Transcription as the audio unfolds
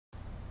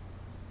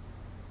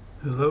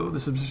Hello,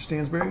 this is Mr.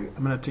 Stansbury.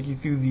 I'm going to take you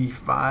through the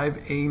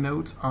 5A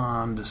notes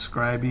on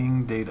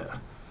describing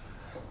data.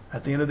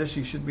 At the end of this,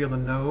 you should be able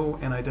to know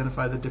and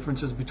identify the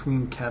differences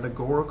between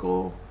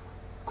categorical,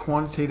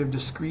 quantitative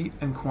discrete,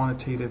 and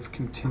quantitative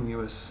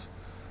continuous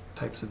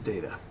types of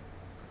data.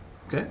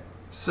 Okay,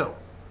 so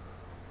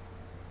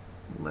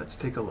let's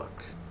take a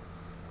look.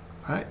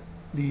 All right,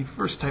 the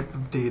first type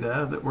of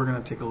data that we're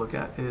going to take a look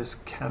at is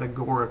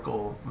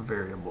categorical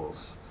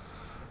variables.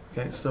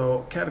 Okay,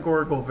 so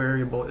categorical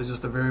variable is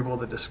just a variable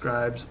that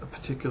describes a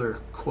particular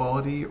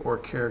quality or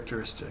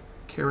characteristic.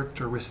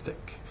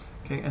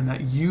 Okay, and that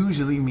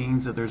usually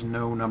means that there's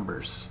no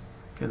numbers.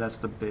 Okay, that's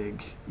the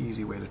big,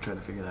 easy way to try to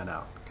figure that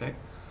out. Okay,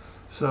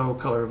 so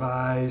color of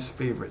eyes,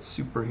 favorite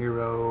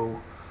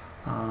superhero,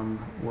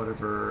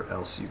 whatever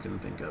else you can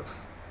think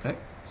of. Okay,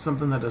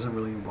 something that doesn't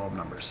really involve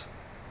numbers.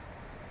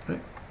 Okay,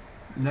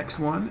 next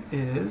one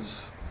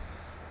is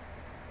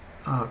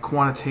a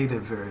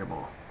quantitative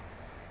variable.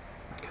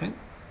 Okay.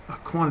 A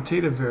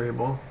quantitative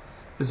variable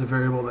is a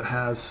variable that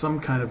has some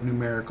kind of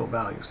numerical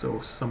value, so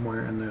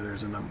somewhere in there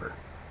there's a number.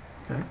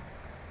 Okay.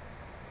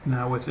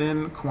 Now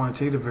within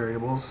quantitative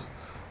variables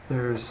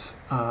there's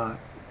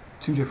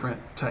two different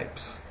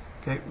types.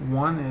 Okay.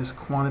 One is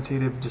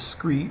quantitative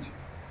discrete,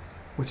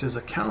 which is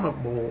a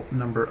countable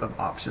number of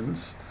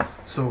options.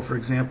 So for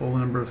example, the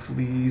number of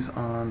fleas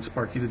on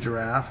Sparky the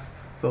giraffe,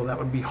 though that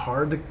would be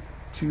hard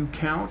to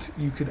count,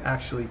 you could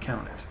actually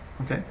count it.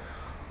 Okay.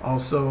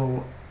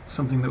 Also,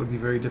 something that would be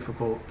very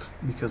difficult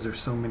because there's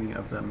so many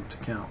of them to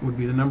count would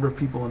be the number of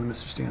people in the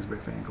Mr.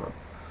 Stansbury fan club.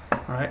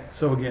 All right,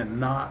 so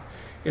again,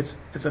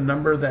 it's a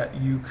number that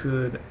you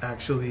could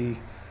actually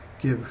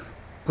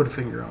put a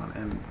finger on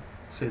and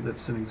say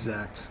that's an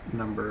exact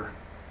number.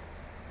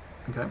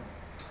 Okay,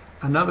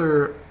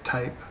 another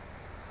type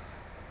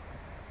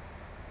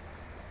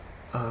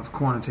of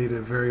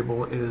quantitative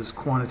variable is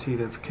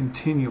quantitative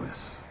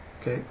continuous.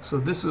 Okay, so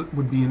this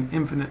would be an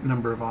infinite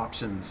number of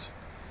options.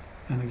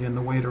 And again,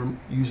 the way to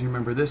usually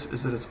remember this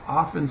is that it's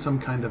often some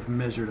kind of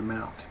measured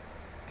amount.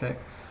 Okay,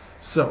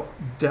 so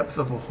depth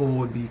of a hole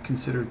would be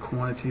considered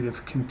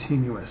quantitative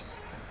continuous.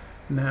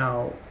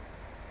 Now,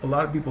 a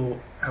lot of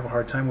people have a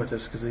hard time with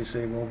this because they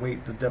say, well,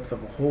 wait, the depth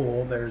of a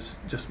hole, there's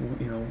just,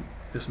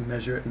 just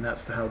measure it and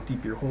that's how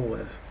deep your hole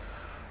is.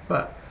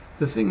 But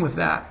the thing with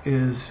that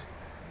is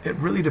it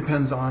really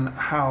depends on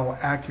how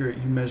accurate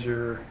you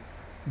measure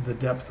the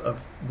depth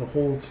of the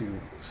hole to.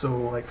 So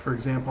like for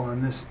example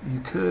on this, you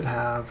could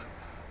have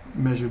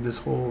measured this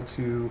hole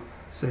to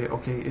say,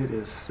 okay, it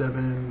is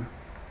 7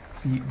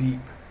 feet deep.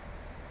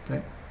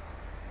 Okay,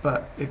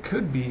 but it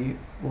could be,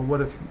 well, what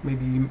if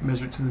maybe you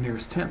measure it to the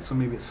nearest tenth, so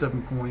maybe it's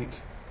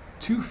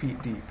 7.2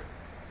 feet deep.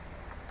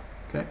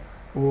 Okay,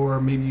 or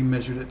maybe you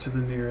measured it to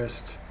the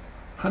nearest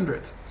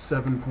hundredth,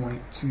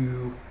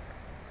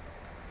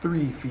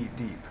 7.23 feet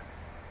deep.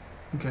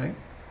 Okay,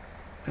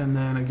 and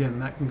then again,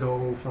 that can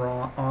go for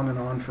on and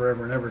on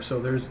forever and ever. So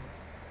there's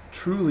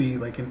truly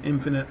like an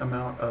infinite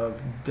amount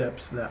of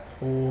depths that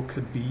hole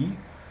could be,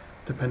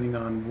 depending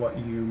on what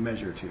you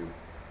measure to.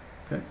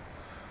 Okay.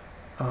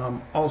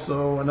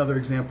 Also, another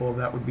example of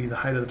that would be the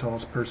height of the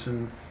tallest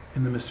person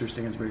in the Mr.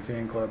 Stansbury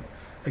fan club.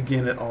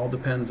 Again, it all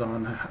depends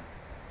on.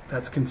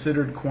 That's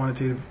considered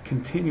quantitative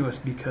continuous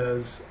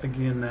because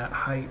again, that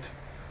height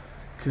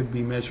could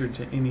be measured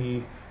to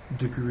any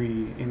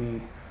degree,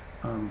 any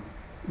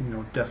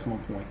decimal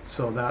point.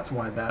 So that's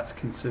why that's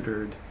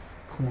considered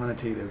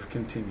quantitative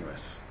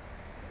continuous.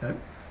 Okay?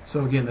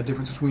 So again, the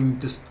difference between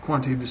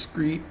quantitative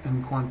discrete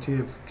and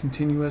quantitative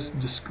continuous.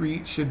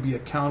 Discrete should be a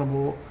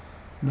countable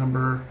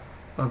number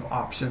of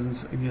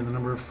options. Again, the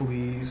number of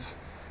fleas.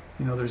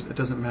 It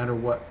doesn't matter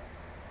what.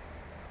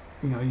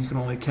 You can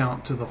only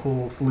count to the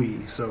whole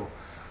flea. So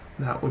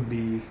that would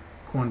be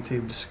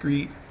quantitative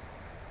discrete.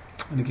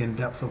 And again,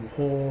 depth of a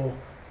hole,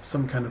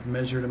 some kind of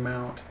measured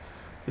amount,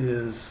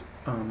 is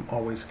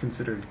always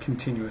considered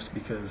continuous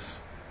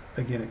because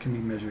again, it can be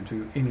measured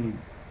to any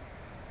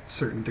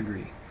certain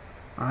degree.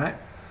 Alright,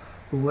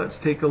 let's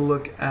take a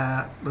look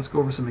at, let's go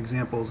over some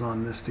examples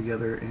on this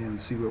together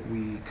and see what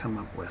we come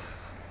up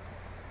with.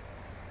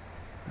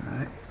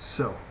 Alright,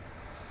 so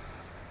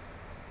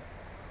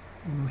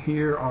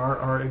here are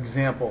our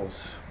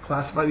examples.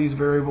 Classify these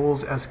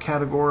variables as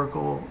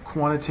categorical,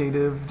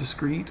 quantitative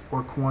discrete,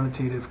 or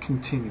quantitative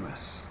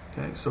continuous.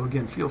 Okay, so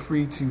again, feel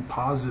free to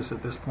pause this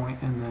at this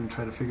point and then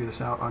try to figure this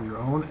out on your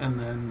own, and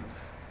then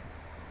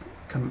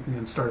come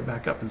and start it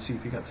back up and see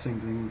if you got the same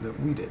thing that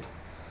we did.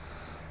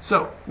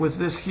 So with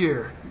this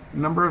here,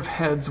 number of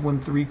heads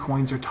when 3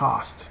 coins are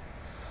tossed.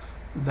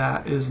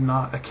 That is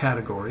not a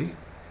category,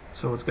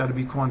 so it's got to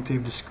be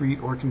quantitative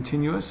discrete or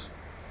continuous.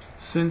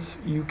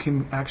 Since you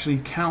can actually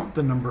count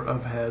the number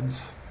of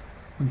heads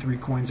when 3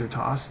 coins are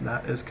tossed,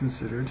 that is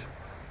considered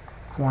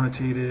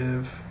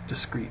quantitative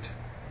discrete.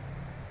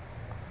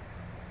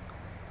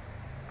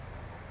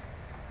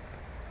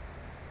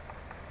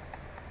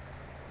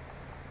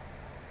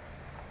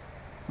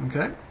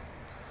 Okay.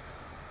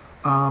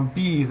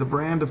 B, the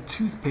brand of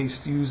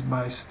toothpaste used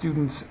by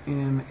students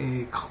in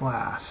a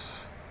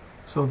class.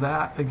 So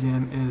that,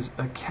 again, is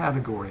a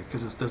category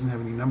because it doesn't have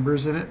any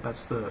numbers in it.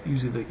 That's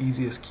usually the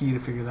easiest key to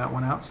figure that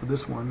one out. So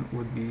this one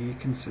would be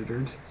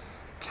considered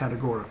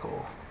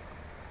categorical.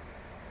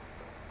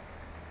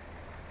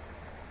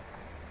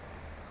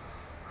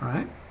 All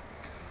right.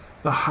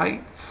 The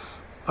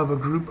heights of a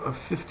group of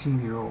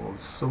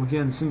 15-year-olds. So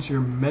again, since you're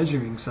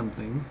measuring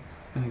something,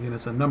 and again,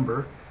 it's a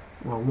number,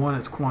 well, one,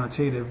 it's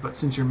quantitative, but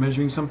since you're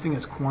measuring something,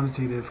 it's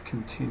quantitative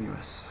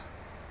continuous.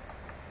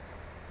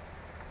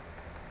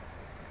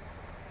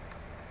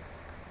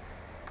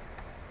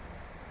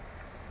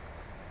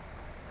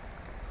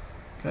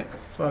 Okay,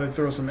 thought I'd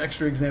throw some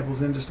extra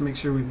examples in just to make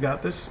sure we've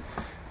got this.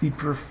 The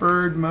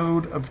preferred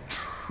mode of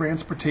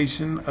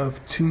transportation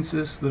of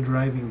Toonsis the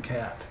driving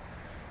cat.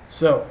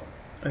 So,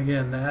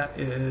 again, that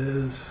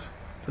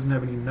doesn't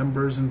have any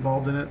numbers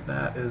involved in it.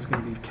 That is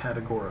going to be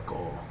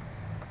categorical.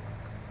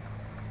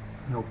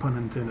 No pun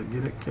intended.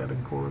 Get it?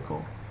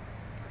 Categorical.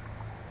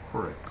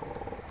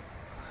 Categorical.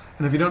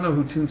 And if you don't know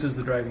who Toonsis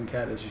the driving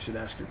cat is, you should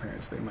ask your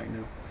parents. They might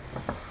know.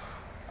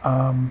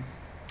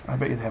 I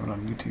bet you they have it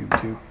on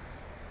YouTube too.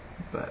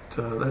 But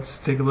let's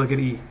take a look at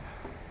E.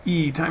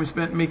 E, time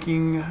spent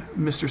making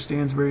Mr.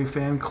 Stansbury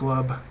fan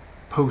club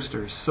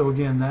posters. So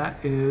again,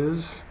 that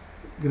is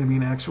going to be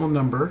an actual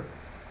number,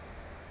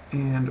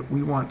 and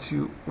we're going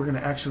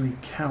to actually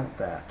count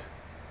that,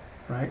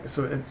 right?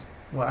 So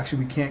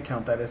actually we can't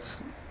count that.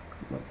 It's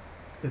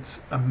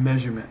a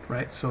measurement,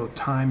 right? So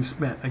time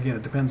spent, again,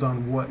 it depends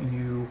on what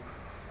you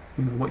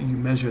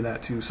measure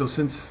that to. So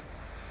since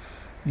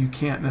you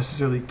can't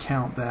necessarily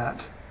count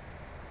that,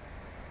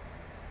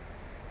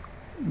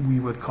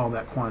 we would call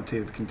that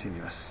quantitative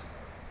continuous.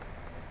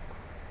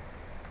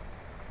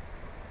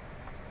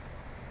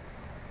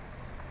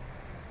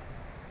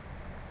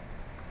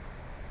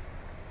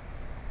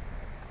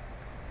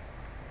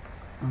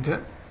 Okay.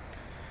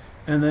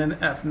 And then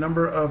F,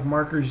 number of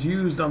markers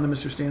used on the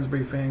Mr.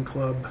 Stansbury fan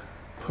club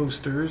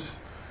posters.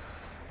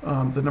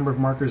 The number of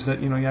markers that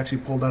you actually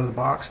pulled out of the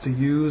box to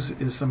use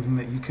is something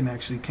that you can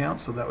actually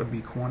count, so that would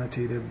be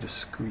quantitative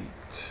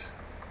discrete.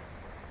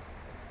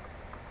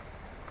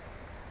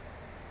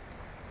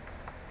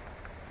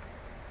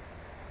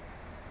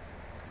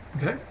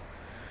 Okay,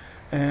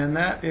 and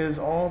that is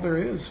all there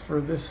is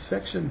for this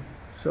section.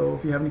 So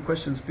if you have any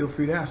questions, feel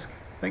free to ask.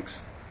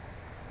 Thanks.